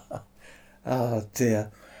 Oh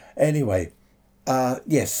dear. Anyway,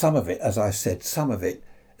 yes, some of it, as I said, some of it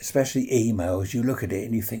especially emails, you look at it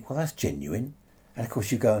and you think, well, that's genuine. And of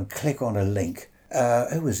course you go and click on a link.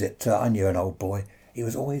 Who was it? I knew an old boy. He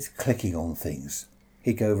was always clicking on things.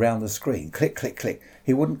 He'd go round the screen, click, click, click.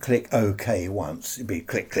 He wouldn't click OK once. It'd be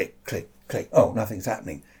click, click, click, click. Oh, nothing's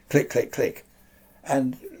happening. Click, click, click.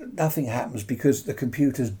 And nothing happens because the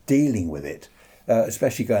computer's dealing with it.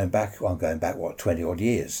 Especially going back, 20 odd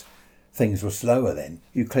years. Things were slower then.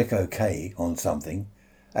 You click OK on something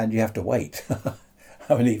and you have to wait.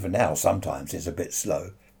 I mean, even now, sometimes it's a bit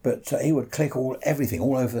slow. But he would click everything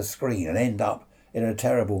all over the screen and end up in a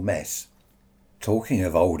terrible mess. Talking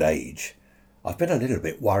of old age, I've been a little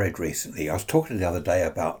bit worried recently. I was talking the other day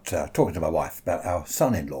about, talking to my wife about our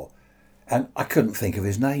son-in-law, and I couldn't think of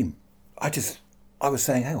his name. I was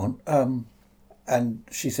saying, hang on, and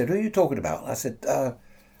she said, who are you talking about? And I said,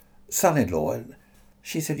 son-in-law. And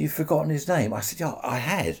she said, you've forgotten his name. I said, yeah, I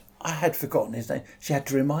had forgotten his name. She had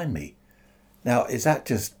to remind me. Now, is that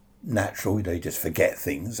just natural? You just forget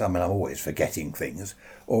things. I mean, I'm always forgetting things.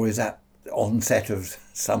 Or is that onset of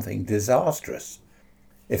something disastrous?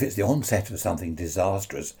 If it's the onset of something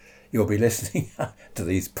disastrous, you'll be listening to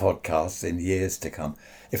these podcasts in years to come.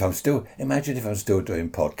 Imagine if I'm still doing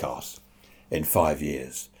podcasts in 5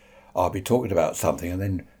 years. I'll be talking about something and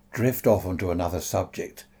then drift off onto another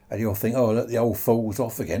subject. And you'll think, oh, look, the old fool's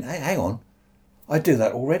off again. Hey, hang on. I do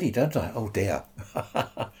that already, don't I? Oh, dear.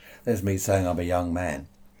 There's me saying I'm a young man.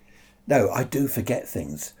 No, I do forget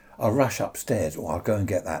things. I'll rush upstairs, or I'll go and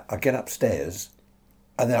get that. I get upstairs,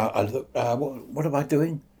 and then I look, what am I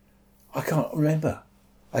doing? I can't remember.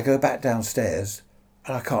 I go back downstairs,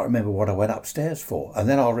 and I can't remember what I went upstairs for. And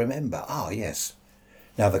then I'll remember, yes.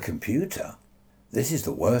 Now, the computer, this is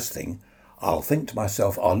the worst thing. I'll think to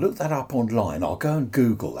myself, I'll look that up online. I'll go and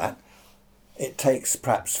Google that. It takes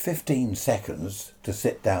perhaps 15 seconds to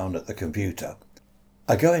sit down at the computer.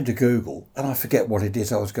 I go into Google and I forget what it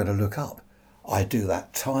is I was going to look up. I do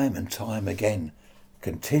that time and time again,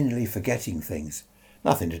 continually forgetting things.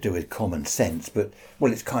 Nothing to do with common sense, but,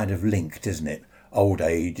 well, it's kind of linked, isn't it? Old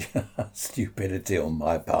age, stupidity on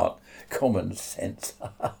my part, common sense.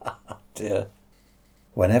 Dear.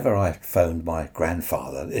 Whenever I phoned my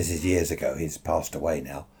grandfather, this is years ago, he's passed away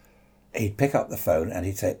now, he'd pick up the phone and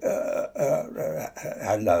he'd say,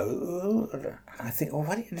 hello. I think, well,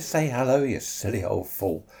 why don't you just say hello, you silly old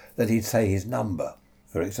fool? Then he'd say his number.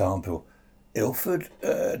 For example, Ilford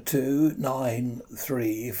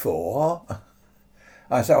 2934.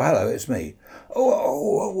 I said, oh, hello, it's me.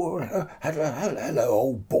 Hello,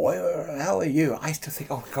 old boy, how are you? I used to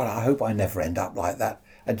think, oh, God, I hope I never end up like that.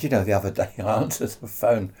 And the other day I answered the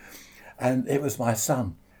phone and it was my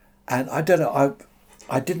son. And I don't know,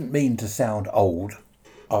 I didn't mean to sound old.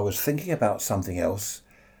 I was thinking about something else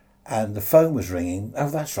and the phone was ringing.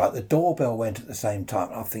 Oh, that's right, the doorbell went at the same time.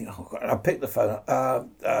 I think, oh, God, I picked the phone up.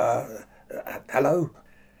 Hello?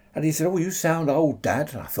 And he said, oh, you sound old,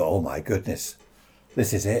 Dad. And I thought, oh, my goodness,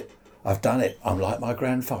 this is it. I've done it. I'm like my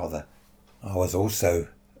grandfather. I was also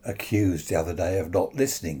accused the other day of not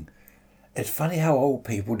listening. It's funny how old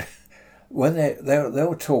people, when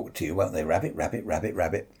they'll talk to you, won't they? Rabbit, rabbit, rabbit,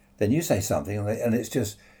 rabbit. Then you say something and it's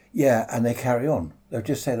just, yeah, and they carry on. They'll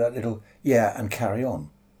just say that little, yeah, and carry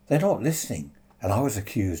on. They're not listening. And I was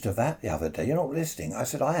accused of that the other day. You're not listening. I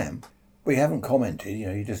said, I am. But you haven't commented.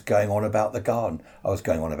 You're just going on about the garden. I was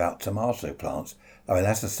going on about tomato plants. I mean,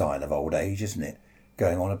 that's a sign of old age, isn't it?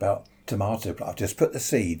 Going on about tomato plants. I've just put the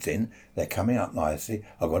seeds in. They're coming up nicely.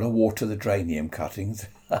 I've got to water the geranium cuttings.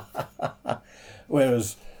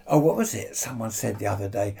 Whereas, what was it? Someone said the other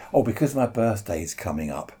day, because my birthday's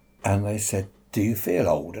coming up. And they said, do you feel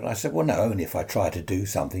old? And I said, well, no, only if I try to do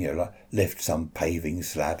something, like lift some paving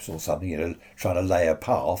slabs or something, try to lay a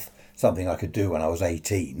path, something I could do when I was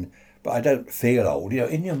 18. But I don't feel old.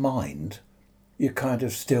 In your mind, you're kind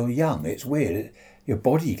of still young. It's weird. Your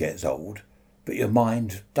body gets old, but your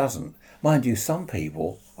mind doesn't. Mind you, some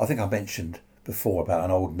people, I think I mentioned before about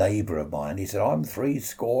an old neighbour of mine, he said, I'm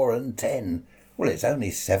 70. Well, it's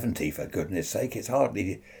only 70, for goodness sake. It's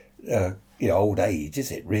hardly, old age,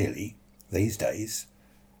 is it, really, these days?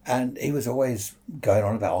 And he was always going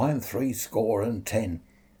on about, I'm 70.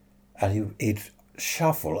 And he'd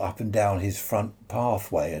shuffle up and down his front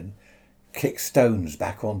pathway and kick stones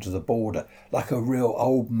back onto the border like a real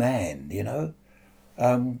old man,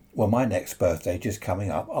 Well, my next birthday just coming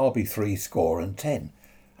up, I'll be 70.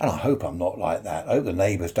 And I hope I'm not like that. I hope the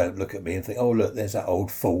neighbours don't look at me and think, oh, look, there's that old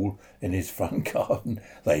fool in his front garden.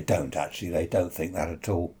 They don't, actually. They don't think that at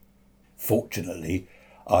all. Fortunately,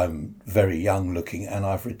 I'm very young looking and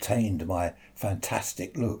I've retained my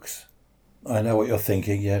fantastic looks. I know what you're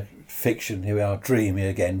thinking. Yeah, fiction, here we are, dreaming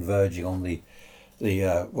again, verging on the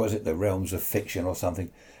realms of fiction or something.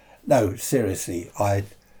 No, seriously, I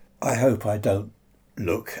hope I don't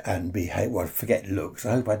look and behave. Well, forget looks.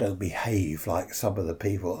 I hope I don't behave like some of the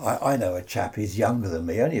people. I know a chap. He's younger than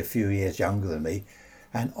me, only a few years younger than me,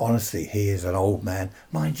 and honestly, he is an old man.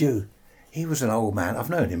 Mind you, he was an old man. I've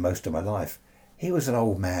known him most of my life. He was an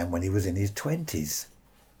old man when he was in his 20s.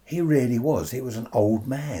 He really was. He was an old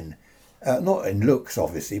man. Not in looks,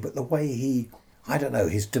 obviously, but the way I don't know,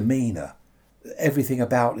 his demeanour, everything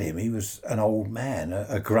about him. He was an old man,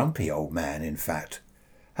 a grumpy old man, in fact.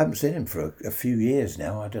 Haven't seen him for a few years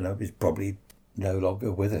now. I don't know. He's probably no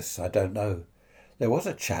longer with us. I don't know. There was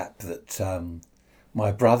a chap that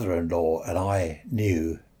my brother-in-law and I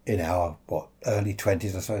knew in our early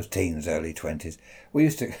 20s, I suppose teens, early 20s. We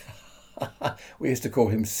used to call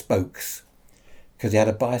him Spokes because he had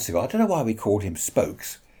a bicycle. I don't know why we called him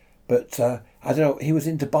Spokes, but I don't know. He was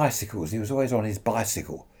into bicycles. He was always on his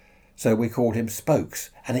bicycle, so we called him Spokes,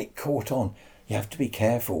 and it caught on. You have to be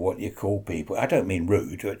careful what you call people. I don't mean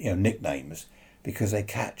rude, but nicknames, because they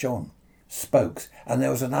catch on. Spokes. And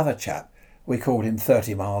there was another chap. We called him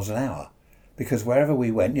 30 miles an hour, because wherever we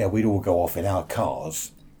went, we'd all go off in our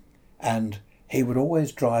cars, and he would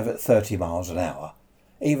always drive at 30 miles an hour,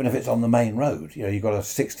 even if it's on the main road. You've got a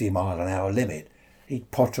 60 mile an hour limit.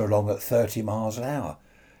 He'd potter along at 30 miles an hour.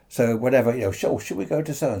 So whatever, should we go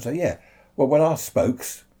to so-and-so? Yeah. Well, we'll ask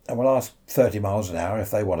Spokes, and we'll ask 30 miles an hour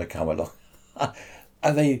if they want to come along.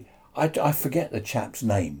 And I forget the chap's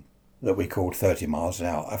name that we called 30 miles an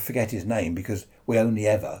hour. I forget his name because we only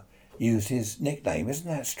ever used his nickname. Isn't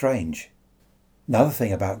that strange? Another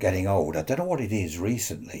thing about getting old, I don't know what it is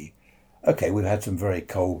recently. Okay, we've had some very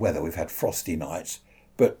cold weather. We've had frosty nights,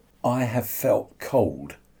 but I have felt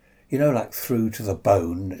cold. Like through to the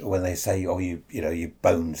bone when they say, your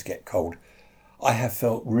bones get cold. I have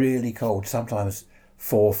felt really cold, sometimes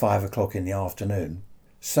 4 or 5 o'clock in the afternoon.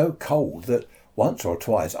 So cold that once or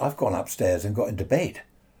twice I've gone upstairs and got into bed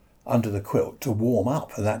under the quilt to warm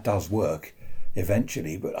up, and that does work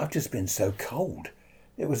eventually, but I've just been so cold.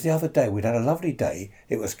 It was the other day, we'd had a lovely day,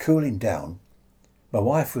 it was cooling down, my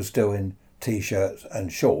wife was still in t-shirts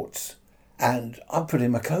and shorts, and I'm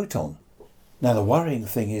putting my coat on. Now the worrying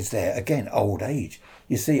thing is there, again, old age.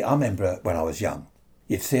 You see, I remember when I was young,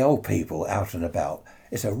 you'd see old people out and about.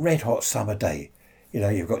 It's a red hot summer day.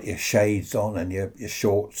 You've got your shades on and your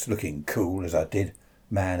shorts looking cool, as I did,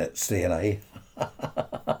 man at CNA.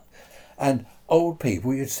 And old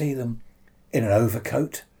people, you'd see them in an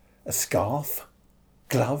overcoat, a scarf,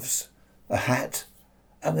 gloves, a hat,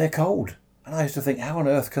 and they're cold. And I used to think, how on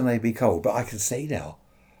earth can they be cold? But I can see now.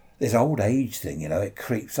 This old age thing, it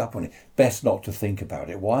creeps up on you. Best not to think about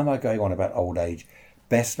it. Why am I going on about old age?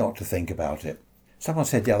 Best not to think about it. Someone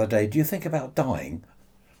said the other day, do you think about dying?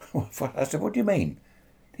 I said, what do you mean?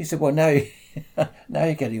 He said, well, now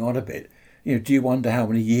you're getting on a bit. Do you wonder how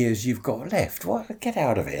many years you've got left? What? Get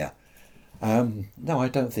out of here. No, I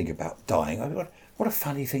don't think about dying. What a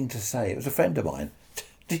funny thing to say. It was a friend of mine.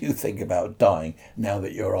 Do you think about dying now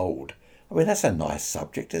that you're old? I mean, that's a nice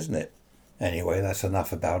subject, isn't it? Anyway, that's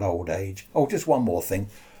enough about old age. Oh, just one more thing.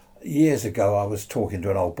 Years ago, I was talking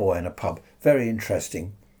to an old boy in a pub. Very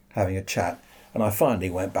interesting, having a chat. And I finally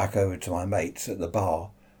went back over to my mates at the bar.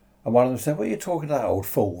 And one of them said, what are you talking to that old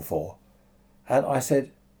fool for? And I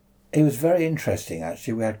said, he was very interesting,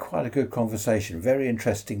 actually. We had quite a good conversation. Very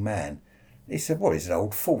interesting man. He said, well, he's an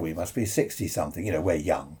old fool. He must be 60-something. We're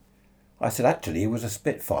young. I said, actually, he was a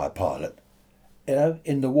Spitfire pilot.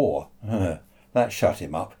 In the war. That shut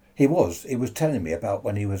him up. He was telling me about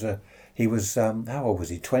when how old was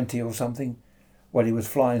he, 20 or something? When he was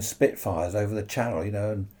flying Spitfires over the channel,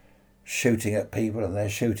 and shooting at people and they're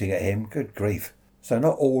shooting at him. Good grief. So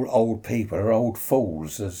not all old people are old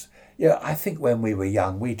fools. I think when we were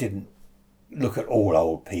young, we didn't look at all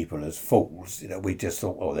old people as fools. We just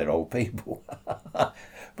thought, oh, they're old people.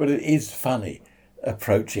 But it is funny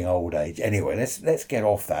approaching old age. Anyway, let's get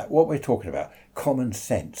off that. What we're talking about, common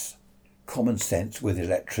sense. Common sense with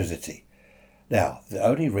electricity. Now,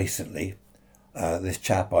 only recently, this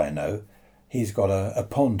chap I know, he's got a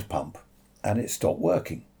pond pump and it stopped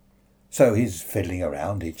working. So he's fiddling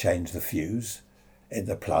around. He changed the fuse in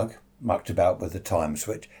the plug, mucked about with the time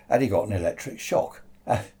switch, and he got an electric shock.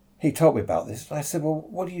 He told me about this. I said, well,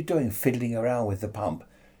 what are you doing fiddling around with the pump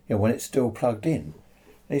when it's still plugged in?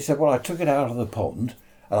 And he said, well, I took it out of the pond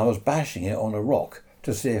and I was bashing it on a rock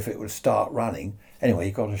to see if it would start running. Anyway,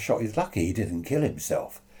 he got a shock. He's lucky he didn't kill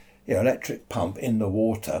himself. Electric pump in the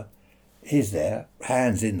water. He's there,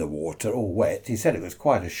 hands in the water, all wet. He said it was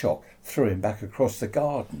quite a shock. Threw him back across the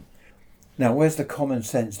garden. Now, where's the common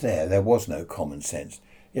sense there? There was no common sense.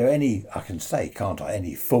 I can say, can't I,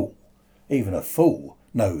 any fool, even a fool,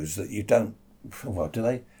 knows that you don't, well, do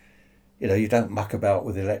they? You don't muck about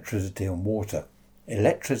with electricity and water.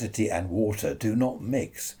 Electricity and water do not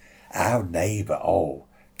mix. Our neighbour,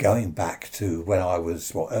 going back to when I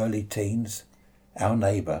was, early teens, our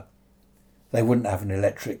neighbour, they wouldn't have an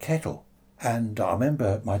electric kettle. And I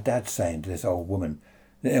remember my dad saying to this old woman,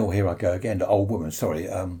 here I go again, the old woman,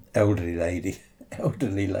 elderly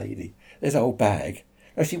lady, this old bag.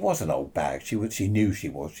 No, she was an old bag. She knew she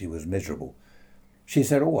was miserable. She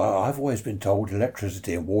said, I've always been told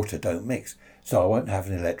electricity and water don't mix, so I won't have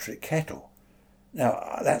an electric kettle.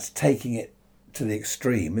 Now, that's taking it to the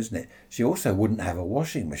extreme, isn't it? She also wouldn't have a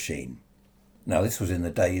washing machine. Now, this was in the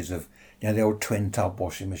days of, the old twin tub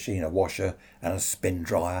washing machine, a washer and a spin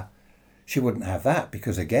dryer. She wouldn't have that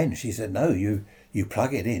because, again, she said, no, you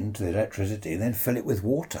plug it into the electricity and then fill it with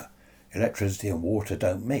water. Electricity and water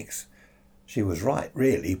don't mix. She was right,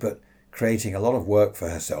 really, but creating a lot of work for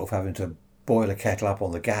herself, having to boil a kettle up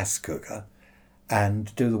on the gas cooker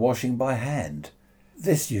and do the washing by hand.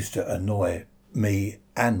 This used to annoy me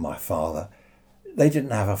and my father. They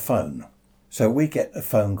didn't have a phone. So we get a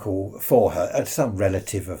phone call for her. Some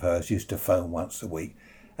relative of hers used to phone once a week.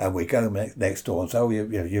 And we go next door and say,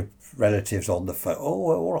 your relative's on the phone. Oh,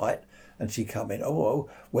 well, all right. And she come in,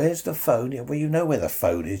 where's the phone? Well, you know where the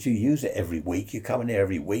phone is. You use it every week. You come in here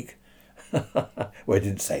every week. Well, I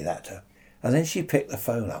didn't say that to her. And then she picked the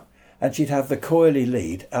phone up. And she'd have the coily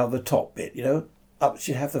lead out of the top bit,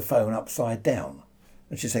 she'd have the phone upside down.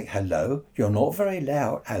 And she'd say, hello, you're not very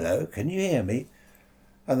loud. Hello, can you hear me?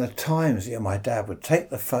 And the times my dad would take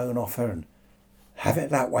the phone off her and have it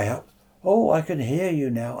that way up. Oh, I can hear you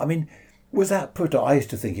now. I mean, was that put on? I used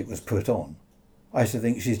to think it was put on. I used to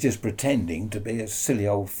think she's just pretending to be a silly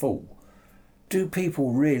old fool. Do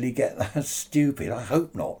people really get that stupid? I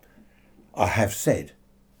hope not. I have said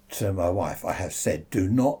to my wife, do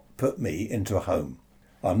not put me into a home.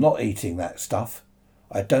 I'm not eating that stuff.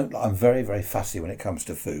 I'm very, very fussy when it comes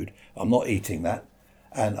to food. I'm not eating that.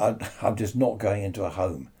 And I'm just not going into a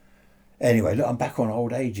home. Anyway, look, I'm back on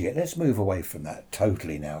old age again. Let's move away from that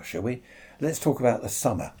totally now, shall we? Let's talk about the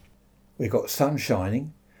summer. We've got sun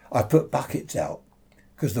shining. I put buckets out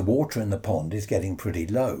because the water in the pond is getting pretty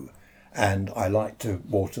low. And I like to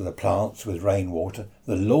water the plants with rainwater.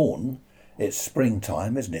 The lawn, it's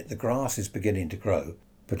springtime, isn't it? The grass is beginning to grow,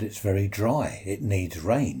 but it's very dry. It needs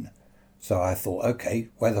rain. So I thought, okay,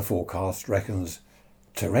 weather forecast reckons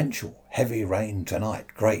torrential, heavy rain tonight.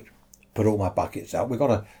 Great. Put all my buckets out. We've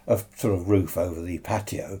got a sort of roof over the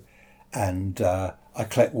patio, and I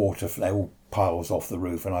collect water from it, all piles off the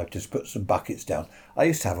roof, and I just put some buckets down. I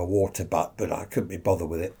used to have a water butt, but I couldn't be bothered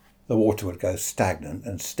with it. The water would go stagnant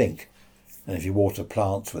and stink. And if you water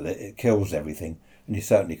plants with it, it kills everything, and you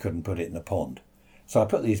certainly couldn't put it in the pond. So I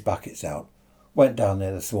put these buckets out, went down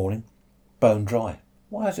there this morning, bone dry.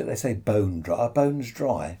 Why is it they say bone dry? Are bones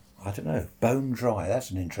dry? I don't know. Bone dry,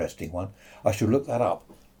 that's an interesting one. I shall look that up.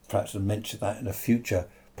 Perhaps I'll mention that in a future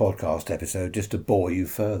podcast episode just to bore you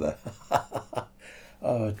further.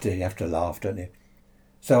 Oh dear, you have to laugh, don't you?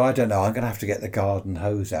 So I don't know, I'm going to have to get the garden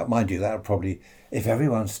hose out. Mind you, that'll probably, if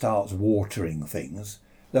everyone starts watering things,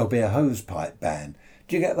 there'll be a hose pipe ban.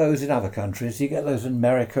 Do you get those in other countries? Do you get those in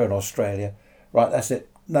America and Australia? Right, that's it.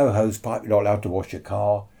 No hose pipe. You're not allowed to wash your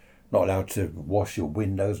car, not allowed to wash your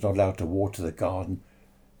windows, not allowed to water the garden.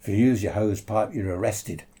 If you use your hose pipe, you're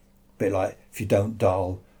arrested. A bit like if you don't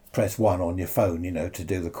press 1 on your phone, to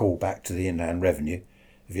do the call back to the Inland Revenue.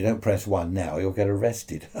 If you don't press 1 now, you'll get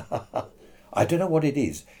arrested. I don't know what it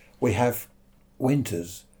is. We have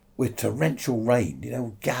winters with torrential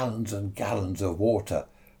rain, gallons and gallons of water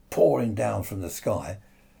pouring down from the sky.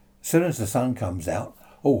 As soon as the sun comes out,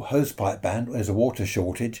 hosepipe ban, there's a water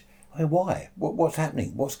shortage. I mean, why? What's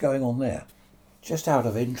happening? What's going on there? Just out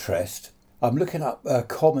of interest, I'm looking up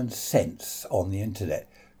common sense on the internet.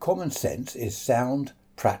 Common sense is sound,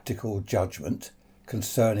 practical judgment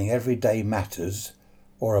concerning everyday matters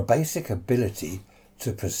or a basic ability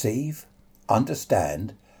to perceive,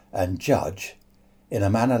 understand and judge in a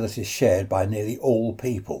manner that is shared by nearly all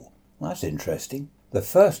people. That's interesting. The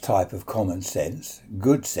first type of common sense,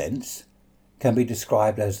 good sense, can be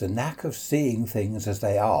described as the knack of seeing things as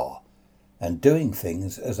they are and doing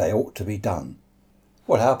things as they ought to be done.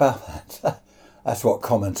 Well, how about that? That's what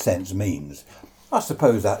common sense means. I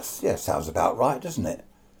suppose sounds about right, doesn't it?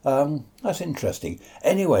 That's interesting.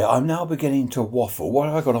 Anyway, I'm now beginning to waffle. What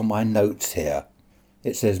have I got on my notes here?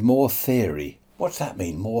 It says more theory. What's that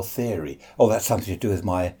mean, more theory? Oh, that's something to do with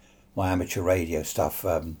my amateur radio stuff.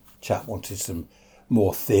 Chap wanted some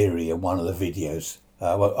more theory in one of the videos.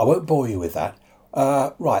 I won't bore you with that.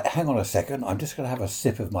 Right, hang on a second. I'm just going to have a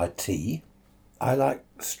sip of my tea. I like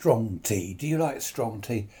strong tea. Do you like strong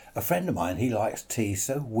tea? A friend of mine, he likes tea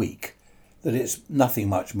so weak that it's nothing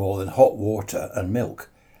much more than hot water and milk.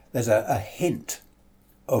 There's a hint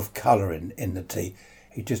of colour in the tea.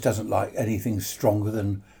 He just doesn't like anything stronger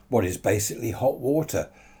than what is basically hot water.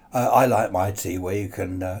 I like my tea where you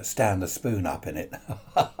can stand the spoon up in it.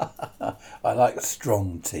 I like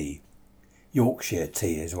strong tea. Yorkshire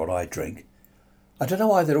tea is what I drink. I don't know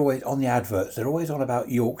why they're always, on the adverts, they're always on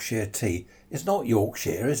about Yorkshire tea. It's not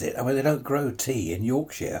Yorkshire, is it? I mean, they don't grow tea in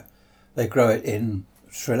Yorkshire. They grow it in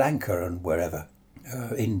Sri Lanka and wherever,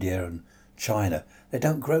 India and China. They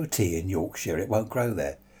don't grow tea in Yorkshire. It won't grow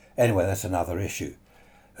there. Anyway, that's another issue.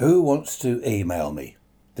 Who wants to email me?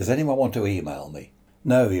 Does anyone want to email me?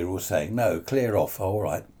 No, you're all saying. No, clear off. All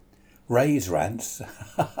right. Ray's rants.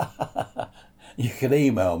 You can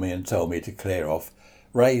email me and tell me to clear off.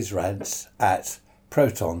 Ray's rants at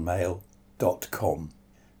protonmail.com.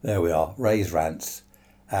 There we are. Ray's rants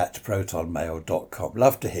at protonmail.com.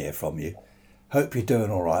 Love to hear from you. Hope you're doing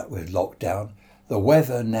all right with lockdown. The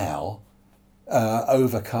weather now,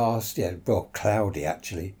 overcast, cloudy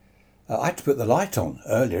actually. I had to put the light on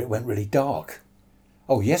earlier. It went really dark.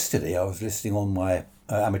 Oh, yesterday I was listening on my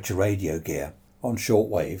amateur radio gear on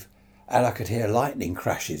shortwave, and I could hear lightning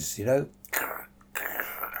crashes,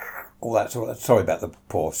 all that sort of, sorry about the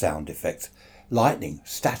poor sound effect. Lightning,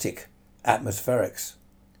 static, atmospherics,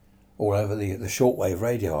 all over the shortwave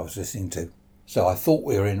radio I was listening to. So I thought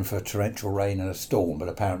we were in for torrential rain and a storm, but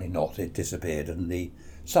apparently not. It disappeared and the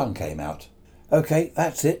sun came out. Okay,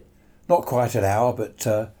 that's it. Not quite an hour, but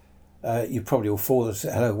you probably will fall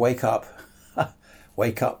asleep. Hello, wake up.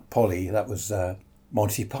 Wake up, Polly. That was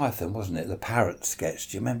Monty Python, wasn't it? The parrot sketch.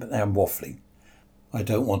 Do you remember? Now I'm waffling. I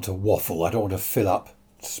don't want to waffle. I don't want to fill up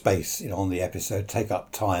space on the episode, take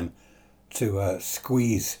up time to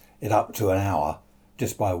squeeze it up to an hour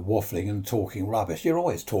just by waffling and talking rubbish. You're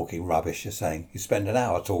always talking rubbish, you're saying. You spend an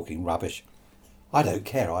hour talking rubbish. I don't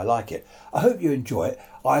care. I like it. I hope you enjoy it.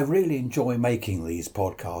 I really enjoy making these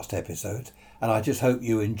podcast episodes, and I just hope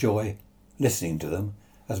you enjoy listening to them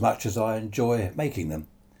as much as I enjoy making them.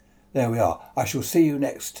 There we are. I shall see you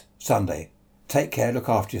next Sunday. Take care. Look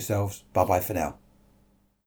after yourselves. Bye-bye for now.